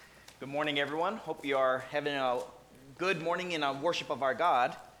Good morning, everyone. Hope you are having a good morning in our worship of our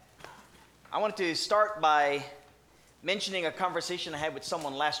God. I wanted to start by mentioning a conversation I had with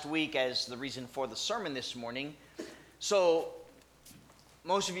someone last week as the reason for the sermon this morning. So,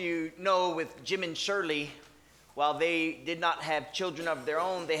 most of you know with Jim and Shirley, while they did not have children of their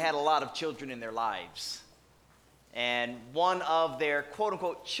own, they had a lot of children in their lives. And one of their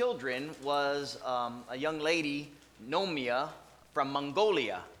quote-unquote children was a young lady, Nomia, from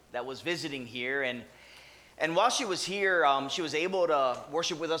Mongolia, that was visiting here. And while she was here, she was able to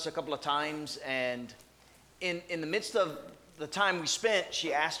worship with us a couple of times. And in the midst of the time we spent,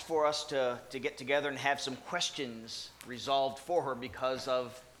 she asked for us to get together and have some questions resolved for her because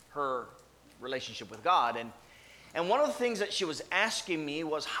of her relationship with God. And one of the things that she was asking me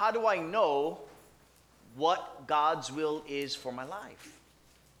was, how do I know what God's will is for my life?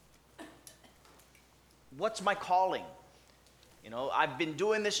 What's my calling? You know, I've been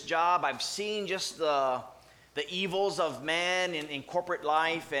doing this job. I've seen just the evils of man in corporate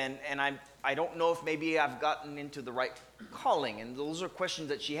life, and I don't know if maybe I've gotten into the right calling. And those are questions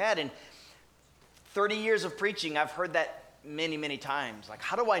that she had. In 30 years of preaching, I've heard that many, many times. Like,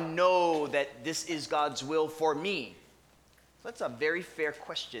 how do I know that this is God's will for me? So that's a very fair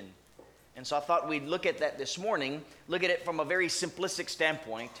question. And so I thought we'd look at that this morning, look at it from a very simplistic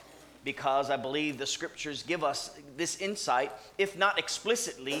standpoint, because I believe the scriptures give us this insight, if not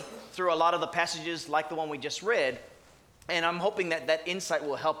explicitly, through a lot of the passages like the one we just read. And I'm hoping that that insight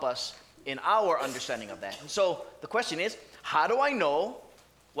will help us in our understanding of that. And so the question is, how do I know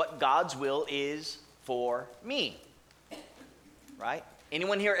what God's will is for me? Right?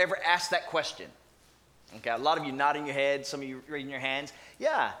 Anyone here ever asked that question? Okay, a lot of you nodding your head, some of you raising your hands.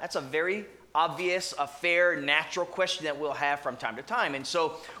 Yeah, that's a very obvious, a fair, natural question that we'll have from time to time. And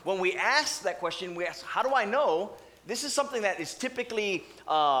so when we ask that question, we ask, how do I know? This is something that is typically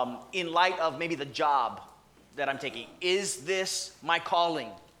in light of maybe the job that I'm taking. Is this my calling?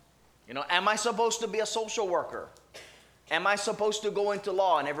 You know, am I supposed to be a social worker? Am I supposed to go into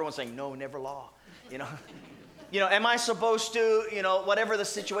law? And everyone's saying, no, never law. You know, am I supposed to, whatever the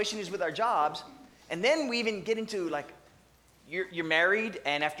situation is with our jobs? And then we even get into like, you're married,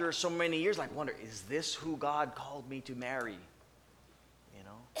 and after so many years, like, wonder, is this who God called me to marry? You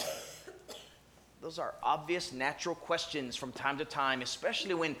know? Those are obvious, natural questions from time to time,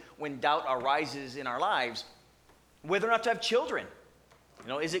 especially when doubt arises in our lives. Whether or not to have children. You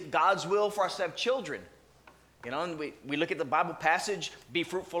know, is it God's will for us to have children? You know, and we look at the Bible passage, be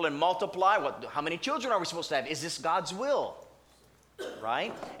fruitful and multiply. How many children are we supposed to have? Is this God's will?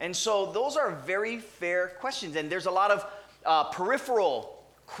 Right? And so those are very fair questions, and there's a lot of peripheral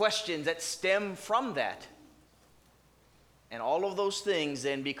questions that stem from that. And all of those things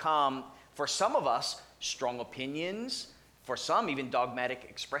then become, for some of us, strong opinions, for some even dogmatic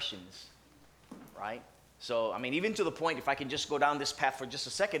expressions, right? So, I mean, even to the point, if I can just go down this path for just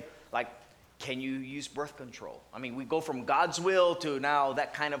a second, like, can you use birth control? I mean, we go from God's will to now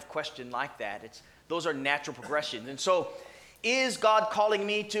that kind of question like that. Those are natural progressions. And so, is God calling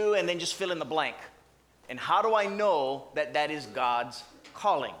me to, and then just fill in the blank? And how do I know that that is God's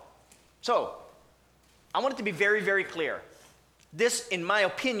calling? So, I want it to be very, very clear. This, in my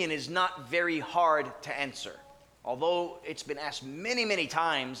opinion, is not very hard to answer. Although it's been asked many, many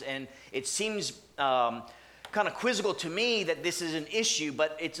times, and it seems kind of quizzical to me that this is an issue,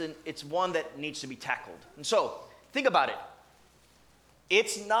 but it's one that needs to be tackled. And so, think about it.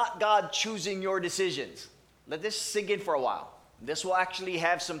 It's not God choosing your decisions. Let this sink in for a while. This will actually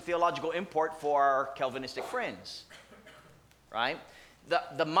have some theological import for our Calvinistic friends, right?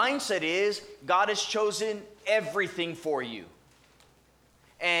 The mindset is God has chosen everything for you.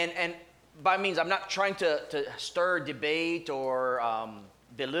 And by means, I'm not trying to stir debate or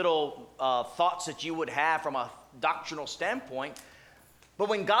belittle thoughts that you would have from a doctrinal standpoint. But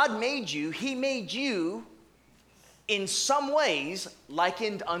when God made you, He made you in some ways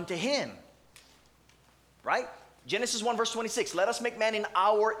likened unto Him, right? Genesis 1 verse 26, let us make man in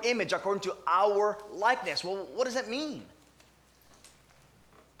our image according to our likeness. Well, what does that mean?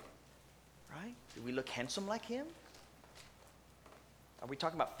 Right? Do we look handsome like him? Are we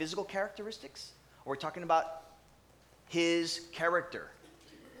talking about physical characteristics? Or are we talking about his character?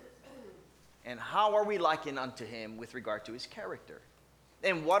 And how are we likened unto him with regard to his character?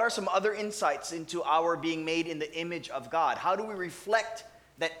 And what are some other insights into our being made in the image of God? How do we reflect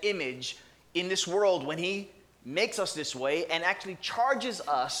that image in this world when he makes us this way and actually charges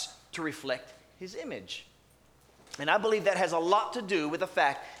us to reflect his image? And I believe that has a lot to do with the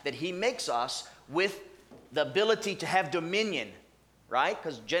fact that he makes us with the ability to have dominion, right?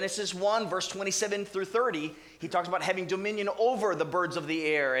 Because Genesis 1, verse 27 through 30, he talks about having dominion over the birds of the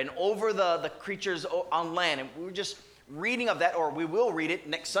air and over the creatures on land. And we were just reading of that, or we will read it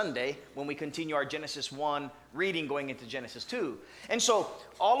next Sunday when we continue our Genesis 1 reading going into Genesis 2. And so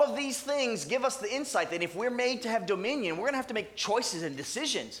all of these things give us the insight that if we're made to have dominion, we're going to have to make choices and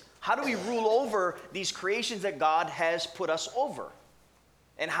decisions. How do we rule over these creations that God has put us over?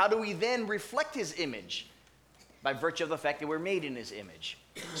 And how do we then reflect his image? By virtue of the fact that we're made in his image.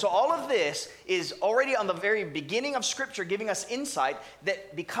 So all of this is already on the very beginning of Scripture giving us insight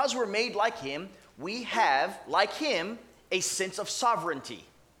that because we're made like him, we have, like him, a sense of sovereignty.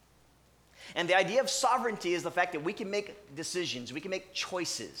 And the idea of sovereignty is the fact that we can make decisions, we can make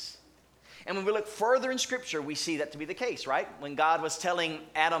choices. And when we look further in Scripture, we see that to be the case, right? When God was telling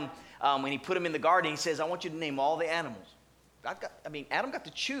Adam, when he put him in the garden, he says, I want you to name all the animals. Adam got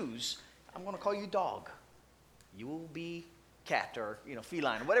to choose, I'm going to call you dog. You will be cat or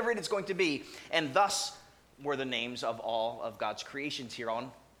feline, whatever it is going to be. And thus were the names of all of God's creations here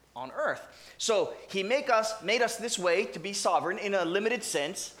on earth. So he made us this way to be sovereign in a limited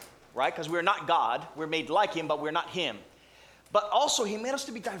sense, right? Because we're not God. We're made like him, but we're not him. But also he made us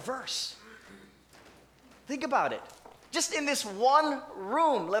to be diverse. Think about it. Just in this one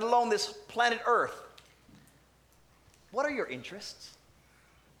room, let alone this planet Earth, what are your interests?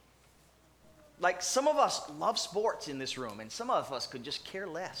 Like some of us love sports in this room, and some of us could just care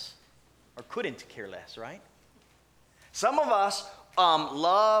less, or couldn't care less, right? Some of us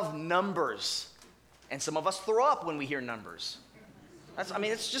love numbers, and some of us throw up when we hear numbers.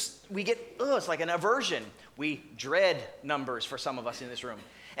 It's just, it's like an aversion. We dread numbers for some of us in this room.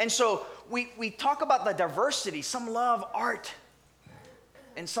 And so we talk about the diversity. Some love art,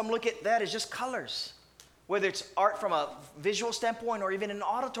 and some look at that as just colors, whether it's art from a visual standpoint or even an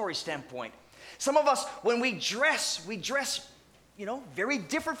auditory standpoint. Some of us, when we dress, very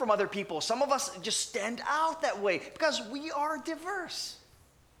different from other people. Some of us just stand out that way because we are diverse.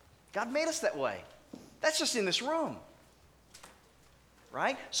 God made us that way. That's just in this room,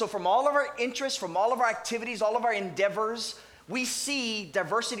 right? So from all of our interests, from all of our activities, all of our endeavors, we see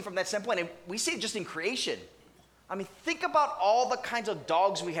diversity from that standpoint, and we see it just in creation. Think about all the kinds of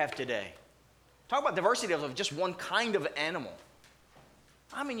dogs we have today. Talk about diversity of just one kind of animal.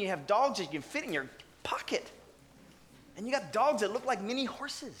 You have dogs that you can fit in your pocket. And you got dogs that look like mini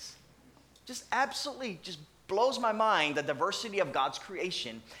horses. Just absolutely just blows my mind, the diversity of God's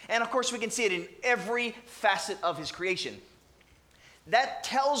creation. And of course, we can see it in every facet of his creation. That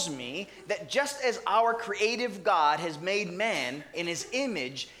tells me that just as our creative God has made man in his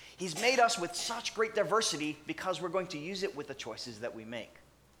image, he's made us with such great diversity because we're going to use it with the choices that we make.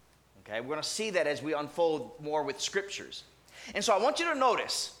 Okay, we're going to see that as we unfold more with scriptures. And so I want you to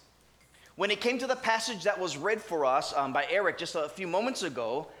notice, when it came to the passage that was read for us by Eric just a few moments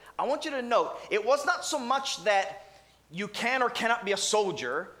ago, I want you to note, it was not so much that you can or cannot be a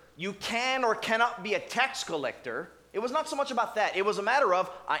soldier, you can or cannot be a tax collector. It was not so much about that. It was a matter of,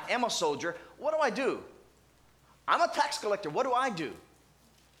 I am a soldier. What do I do? I'm a tax collector. What do I do?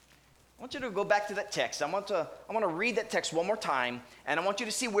 I want you to go back to that text. I want to read that text one more time, and I want you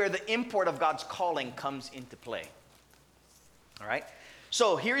to see where the import of God's calling comes into play. All right?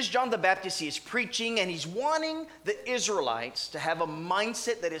 So here's John the Baptist. He is preaching, and he's wanting the Israelites to have a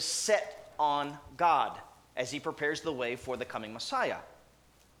mindset that is set on God as he prepares the way for the coming Messiah.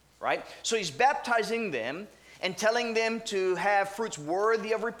 Right? So he's baptizing them and telling them to have fruits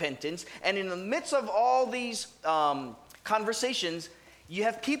worthy of repentance. And in the midst of all these conversations, you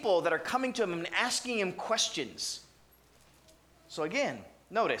have people that are coming to him and asking him questions. So again,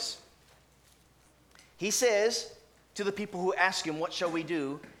 notice, he says to the people who ask him, what shall we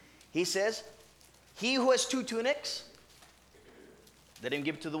do? He says, he who has 2 tunics, let him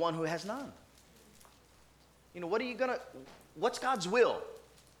give to the one who has none. What's God's will?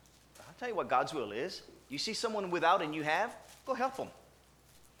 I'll tell you what God's will is. You see someone without and you have, go help them.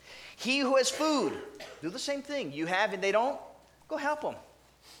 He who has food, do the same thing. You have and they don't, go help them.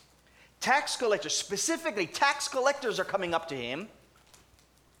 Tax collectors, specifically tax collectors are coming up to him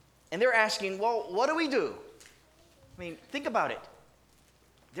and they're asking, well, what do we do? Think about it.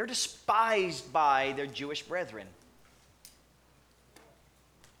 They're despised by their Jewish brethren.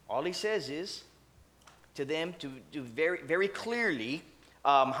 All he says is to them to do very, very clearly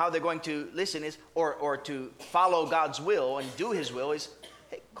how they're going to listen is, or to follow God's will and do his will is,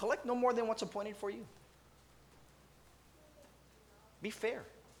 hey, collect no more than what's appointed for you. Be fair.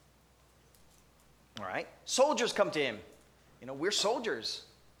 All right? Soldiers come to him. We're soldiers.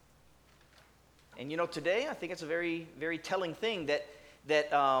 And today I think it's a very, very telling thing that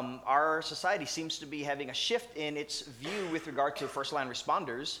that our society seems to be having a shift in its view with regard to first line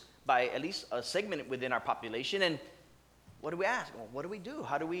responders by at least a segment within our population. And what do we ask? Well, what do we do?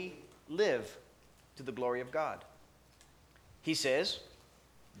 How do we live to the glory of God? He says,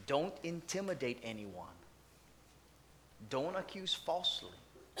 don't intimidate anyone. Don't accuse falsely.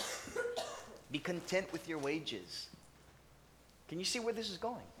 Be content with your wages. Can you see where this is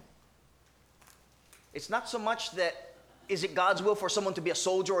going? It's not so much that is it God's will for someone to be a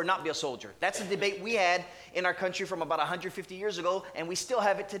soldier or not be a soldier? That's a debate we had in our country from about 150 years ago, and we still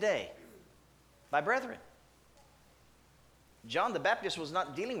have it today. My brethren, John the Baptist was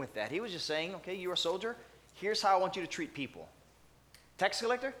not dealing with that. He was just saying, okay, you're a soldier. Here's how I want you to treat people. Tax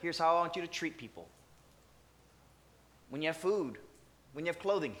collector, here's how I want you to treat people. When you have food, when you have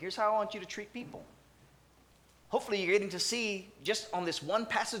clothing, here's how I want you to treat people. Hopefully you're getting to see just on this one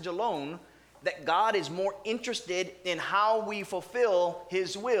passage alone that God is more interested in how we fulfill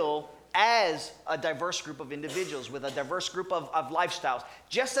His will as a diverse group of individuals with a diverse group of lifestyles.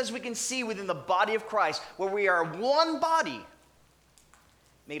 Just as we can see within the body of Christ, where we are one body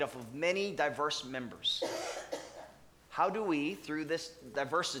made up of many diverse members. How do we, through this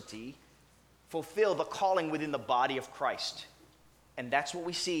diversity, fulfill the calling within the body of Christ? And that's what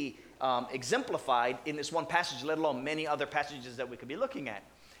we see exemplified in this one passage, let alone many other passages that we could be looking at.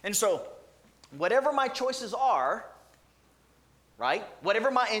 And so, whatever my choices are, right?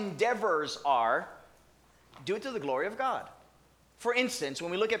 Whatever my endeavors are, do it to the glory of God. For instance,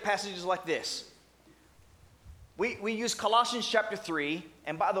 when we look at passages like this, we use Colossians chapter 3.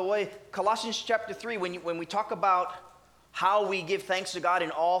 And by the way, Colossians chapter 3, when we talk about how we give thanks to God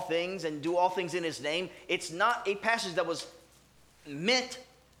in all things and do all things in His name, it's not a passage that was meant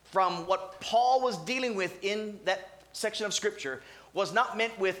from what Paul was dealing with in that section of Scripture, was not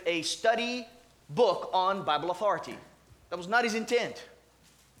meant with a study book on Bible authority. That was not his intent.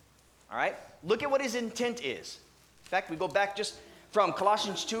 All right? Look at what his intent is. In fact, we go back just from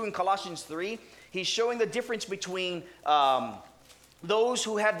Colossians 2 and Colossians 3. He's showing the difference between those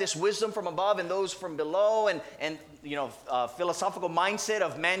who have this wisdom from above and those from below, and philosophical mindset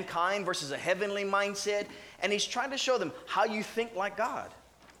of mankind versus a heavenly mindset. And he's trying to show them how you think like God.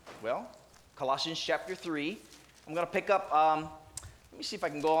 Well, Colossians chapter 3. I'm going to pick up, let me see if I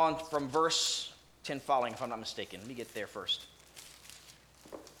can go on from verse 10 following, if I'm not mistaken. Let me get there first.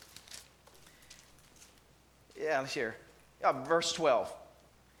 Yeah, let's hear. Verse 12.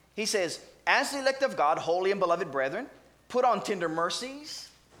 He says, as the elect of God, holy and beloved brethren, put on tender mercies,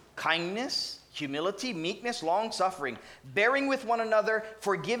 kindness, humility, meekness, long-suffering, bearing with one another,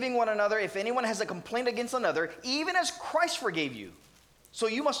 forgiving one another, if anyone has a complaint against another, even as Christ forgave you, so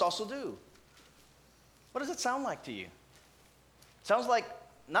you must also do. What does it sound like to you? It sounds like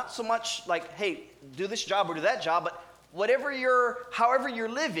not so much like, hey, do this job or do that job, but however you're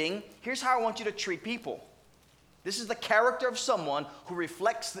living, here's how I want you to treat people. This is the character of someone who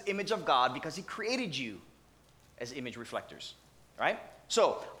reflects the image of God because He created you as image reflectors, right?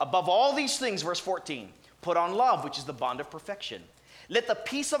 So, above all these things, verse 14, put on love, which is the bond of perfection. Let the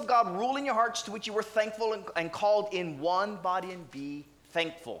peace of God rule in your hearts, to which you were thankful and called in one body, and be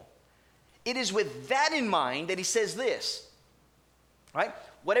thankful. It is with that in mind that he says this, right?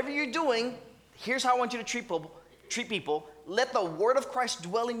 Whatever you're doing, here's how I want you to treat people. Let the word of Christ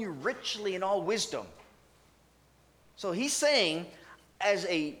dwell in you richly in all wisdom. So he's saying, as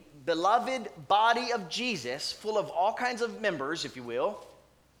a beloved body of Jesus, full of all kinds of members, if you will,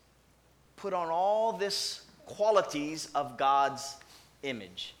 put on all this qualities of God's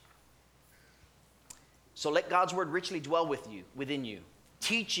image. So let God's word richly dwell within you,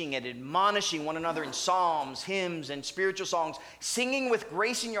 teaching and admonishing one another in psalms, hymns, and spiritual songs, singing with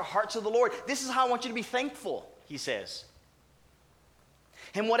grace in your hearts to the Lord. This is how I want you to be thankful, he says.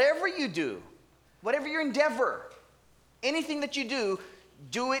 And whatever you do, whatever your endeavor, anything that you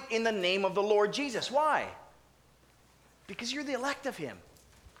do it in the name of the Lord Jesus. Why? Because you're the elect of him.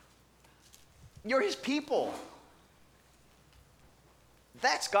 You're his people.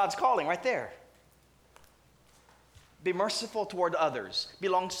 That's God's calling right there. Be merciful toward others. Be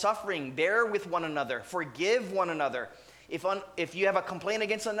long-suffering. Bear with one another. Forgive one another. If you have a complaint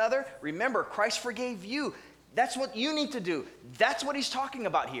against another, remember, Christ forgave you. That's what you need to do. That's what he's talking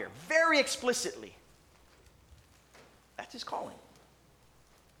about here, very explicitly. That's his calling,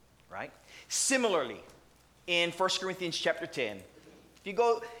 right? Similarly, in 1 Corinthians chapter 10,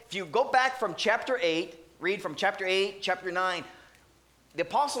 if you go back from chapter 8, read from chapter 8, chapter 9, the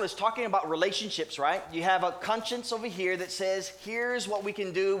apostle is talking about relationships, right? You have a conscience over here that says, here's what we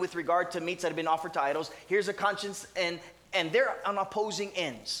can do with regard to meats that have been offered to idols. Here's a conscience, and they're on opposing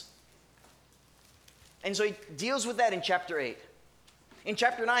ends. And so he deals with that in chapter 8. In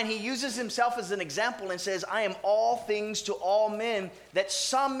chapter 9, he uses himself as an example and says, I am all things to all men, that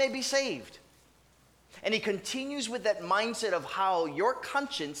some may be saved. And he continues with that mindset of how your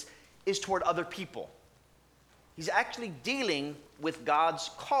conscience is toward other people. He's actually dealing with God's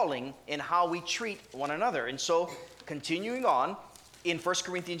calling in how we treat one another. And so, continuing on, in 1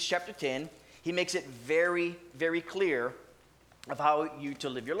 Corinthians chapter 10, he makes it very, very clear of how you to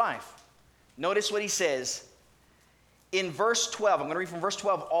live your life. Notice what he says in verse 12. I'm going to read from verse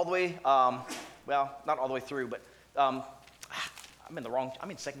 12 all the way, well, not all the way through, but I'm in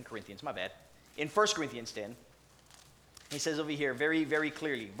 2 Corinthians, my bad. In 1 Corinthians 10, he says over here very, very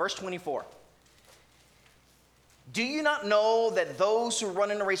clearly, verse 24. Do you not know that those who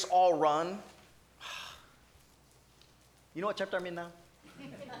run in a race all run? You know what chapter I'm in now?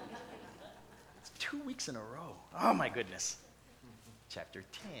 It's 2 weeks in a row. Oh my goodness. Chapter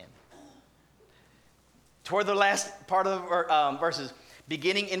 10. Toward the last part of the verses,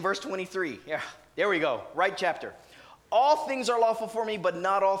 beginning in verse 23. Yeah, there we go. Right chapter. All things are lawful for me, but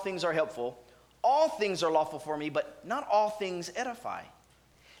not all things are helpful. All things are lawful for me, but not all things edify.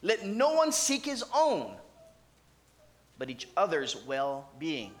 Let no one seek his own, but each other's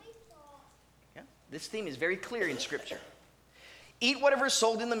well-being. Yeah? This theme is very clear in Scripture. Eat whatever is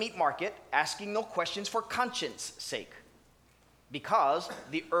sold in the meat market, asking no questions for conscience sake, because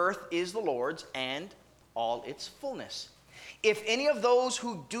the earth is the Lord's and all its fullness. If any of those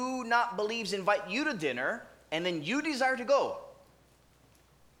who do not believe invite you to dinner, and then you desire to go,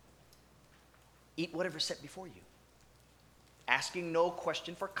 eat whatever is set before you, asking no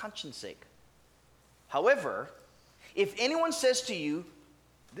question for conscience sake. However, if anyone says to you,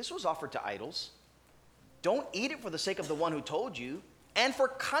 this was offered to idols, don't eat it for the sake of the one who told you, and for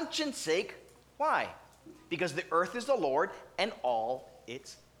conscience sake. Why? Because the earth is the Lord and all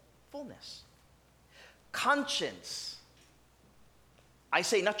its fullness. Conscience. I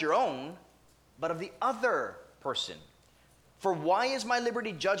say not your own, but of the other person. For why is my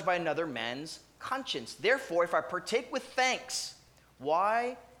liberty judged by another man's conscience? Therefore, if I partake with thanks,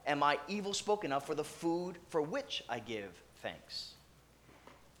 why am I evil spoken of for the food for which I give thanks?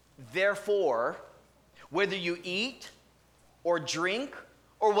 Therefore, whether you eat or drink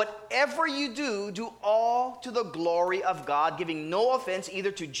or whatever you do, do all to the glory of God, giving no offense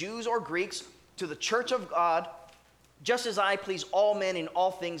either to Jews or Greeks, to the church of God, just as I please all men in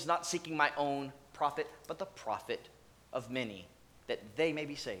all things, not seeking my own profit, but the profit of many, that they may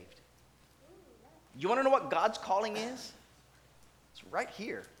be saved. You want to know what God's calling is? It's right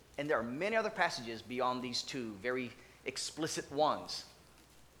here. And there are many other passages beyond these two very explicit ones,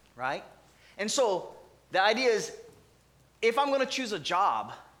 right? And so the idea is, if I'm going to choose a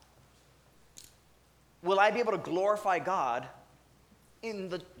job, will I be able to glorify God in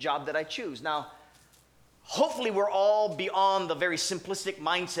the job that I choose? Now, hopefully we're all beyond the very simplistic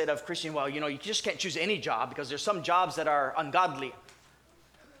mindset of Christian, well, you just can't choose any job because there's some jobs that are ungodly.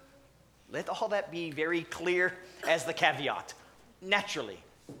 Let all that be very clear as the caveat. Naturally,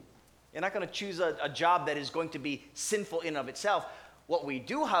 you're not going to choose a job that is going to be sinful in and of itself. What we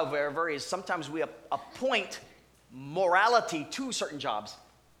do, however, is sometimes we appoint morality to certain jobs.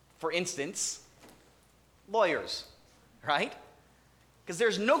 For instance, lawyers, right? Because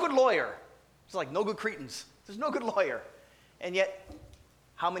there's no good lawyer. It's like no good Cretans. There's no good lawyer. And yet,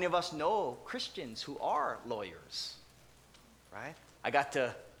 how many of us know Christians who are lawyers, right? I got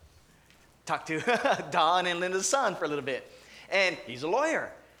to talk to Don and Linda's son for a little bit, and he's a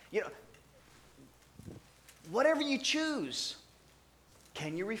lawyer. Whatever you choose,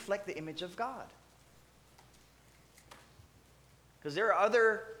 can you reflect the image of God? Because there are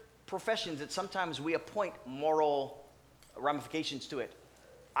other professions that sometimes we appoint moral ramifications to it.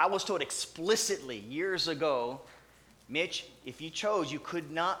 I was told explicitly years ago, Mitch, if you chose, you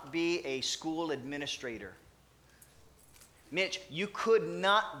could not be a school administrator. Mitch, you could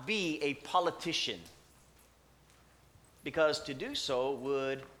not be a politician. Because to do so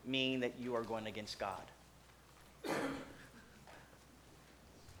would mean that you are going against God.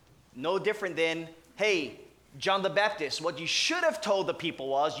 No different than, hey, John the Baptist, what you should have told the people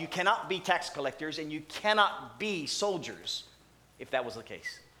was, you cannot be tax collectors and you cannot be soldiers, if that was the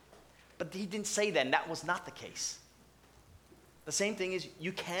case. But he didn't say that, and that was not the case. The same thing is,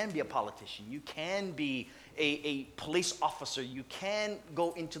 you can be a politician, you can be a police officer, you can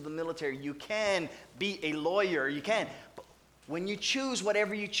go into the military, you can be a lawyer, you can. But when you choose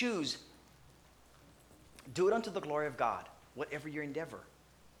whatever you choose, do it unto the glory of God, whatever your endeavor.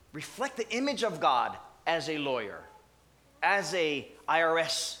 Reflect the image of God as a lawyer, as a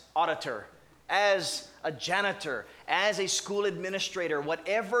IRS auditor, as a janitor, as a school administrator,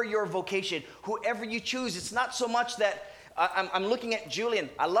 whatever your vocation, whoever you choose. It's not so much that I'm looking at Julian.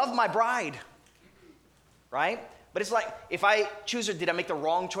 I love my bride, right? But it's like, if I choose her, did I make the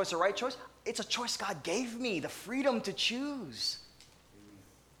wrong choice or right choice? It's a choice God gave me, the freedom to choose,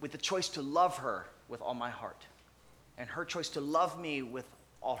 with the choice to love her with all my heart, and her choice to love me with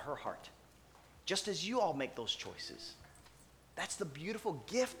all her heart, just as you all make those choices. That's the beautiful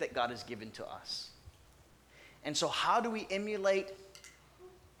gift that God has given to us. And so how do we emulate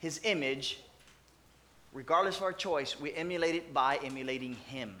his image? Regardless of our choice, we emulate it by emulating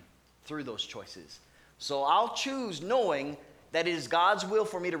him through those choices. So I'll choose knowing that it is God's will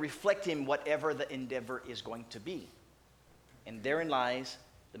for me to reflect him, whatever the endeavor is going to be. And therein lies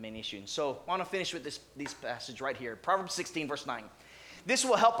the main issue. And so I want to finish with this passage right here. Proverbs 16, verse 9. This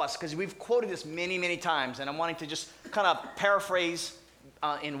will help us because we've quoted this many, many times. And I'm wanting to just kind of paraphrase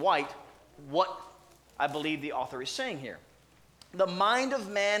in white what I believe the author is saying here. The mind of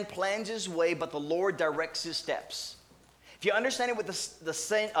man plans his way, but the Lord directs his steps. If you understand it with the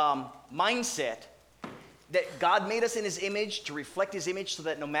same mindset that God made us in his image to reflect his image, so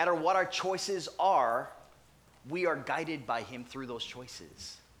that no matter what our choices are, we are guided by him through those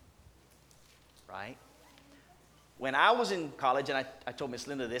choices. Right? When I was in college, and I told Miss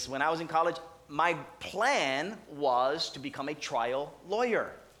Linda this, when I was in college, my plan was to become a trial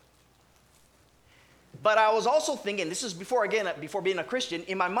lawyer. But I was also thinking, this is before being a Christian,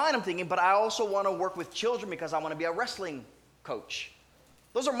 in my mind I'm thinking, but I also want to work with children because I want to be a wrestling coach.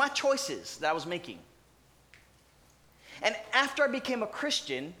 Those are my choices that I was making. And after I became a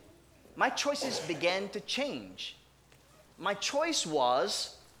Christian, my choices began to change. My choice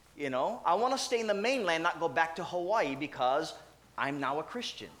was, I want to stay in the mainland, not go back to Hawaii because I'm now a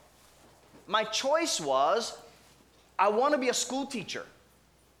Christian. My choice was, I want to be a school teacher.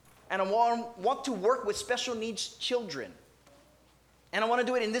 And I want to work with special needs children. And I want to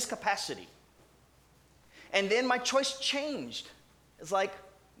do it in this capacity. And then my choice changed. It's like,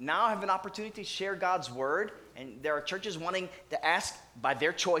 now I have an opportunity to share God's word. And there are churches wanting to ask by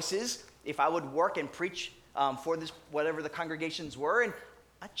their choices if I would work and preach for this, whatever the congregations were. And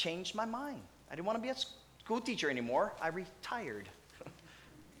I changed my mind. I didn't want to be a school teacher anymore. I retired.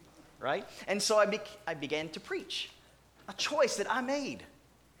 Right? And so I began to preach. A choice that I made.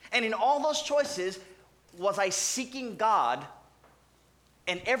 And in all those choices, was I seeking God?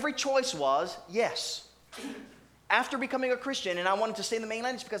 And every choice was yes. After becoming a Christian, and I wanted to stay in the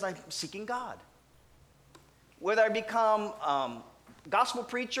mainland, it's because I'm seeking God. Whether I become gospel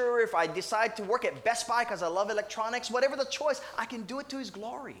preacher, or if I decide to work at Best Buy because I love electronics, whatever the choice, I can do it to his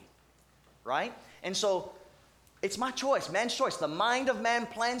glory. Right? And so, it's my choice, man's choice. The mind of man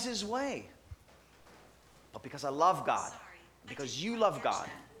plans his way. But because I love God, because you love God,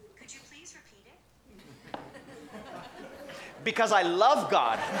 because I love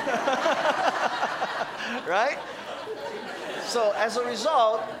God. Right? So as a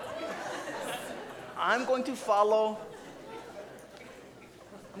result, I'm going to follow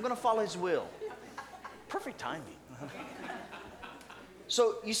his will. Perfect timing.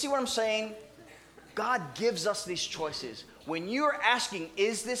 So you see what I'm saying? God gives us these choices. When you're asking,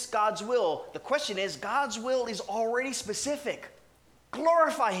 is this God's will? The question is, God's will is already specific.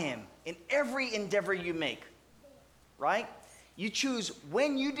 Glorify him in every endeavor you make. Right? You choose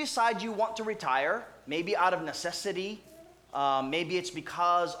when you decide you want to retire, maybe out of necessity, maybe it's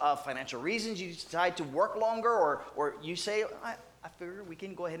because of financial reasons, you decide to work longer, or you say, I figure we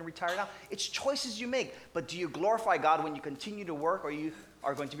can go ahead and retire now. It's choices you make, but do you glorify God when you continue to work, or you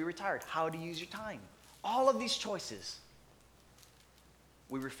are going to be retired? How do you use your time? All of these choices,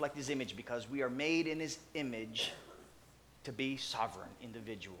 we reflect his image because we are made in his image to be sovereign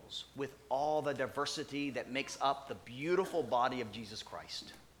individuals with all the diversity that makes up the beautiful body of Jesus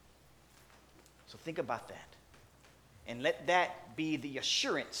Christ. So think about that. And let that be the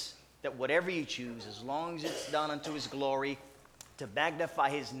assurance that whatever you choose, as long as it's done unto his glory, to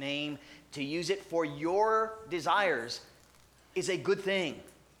magnify his name, to use it for your desires, is a good thing.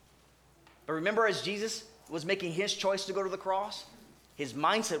 But remember, as Jesus was making his choice to go to the cross, his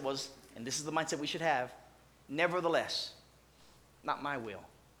mindset was, and this is the mindset we should have, nevertheless, not my will,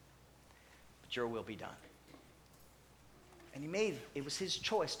 but your will be done. And it was his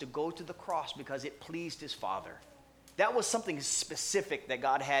choice to go to the cross because it pleased his Father. That was something specific that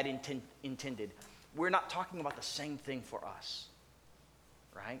God had intended. We're not talking about the same thing for us,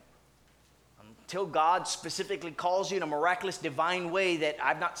 right? Until God specifically calls you in a miraculous, divine way that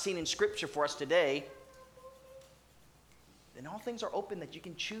I've not seen in Scripture for us today, then all things are open that you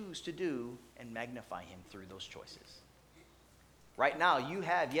can choose to do and magnify him through those choices. Right now, you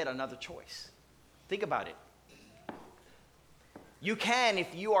have yet another choice. Think about it. You can,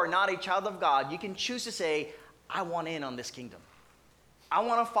 if you are not a child of God, you can choose to say, I want in on this kingdom. I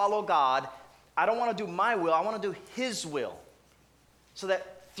want to follow God. I don't want to do my will. I want to do his will. So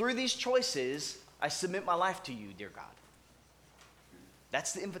that through these choices, I submit my life to you, dear God.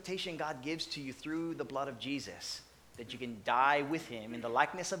 That's the invitation God gives to you through the blood of Jesus, that you can die with him in the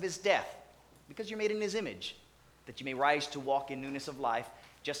likeness of his death, because you're made in his image, that you may rise to walk in newness of life,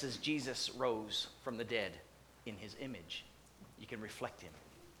 just as Jesus rose from the dead in his image. You can reflect him.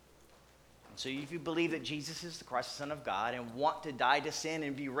 And so if you believe that Jesus is the Christ, the Son of God, and want to die to sin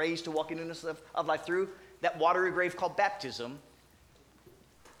and be raised to walk in newness of life through that watery grave called baptism,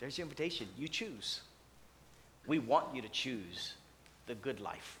 there's your invitation. You choose. We want you to choose the good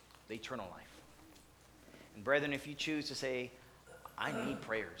life, the eternal life. And brethren, if you choose to say, I need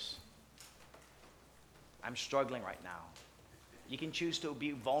prayers, I'm struggling right now, you can choose to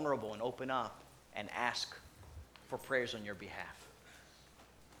be vulnerable and open up and ask for prayers on your behalf.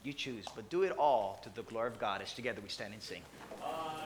 You choose, but do it all to the glory of God as together we stand and sing.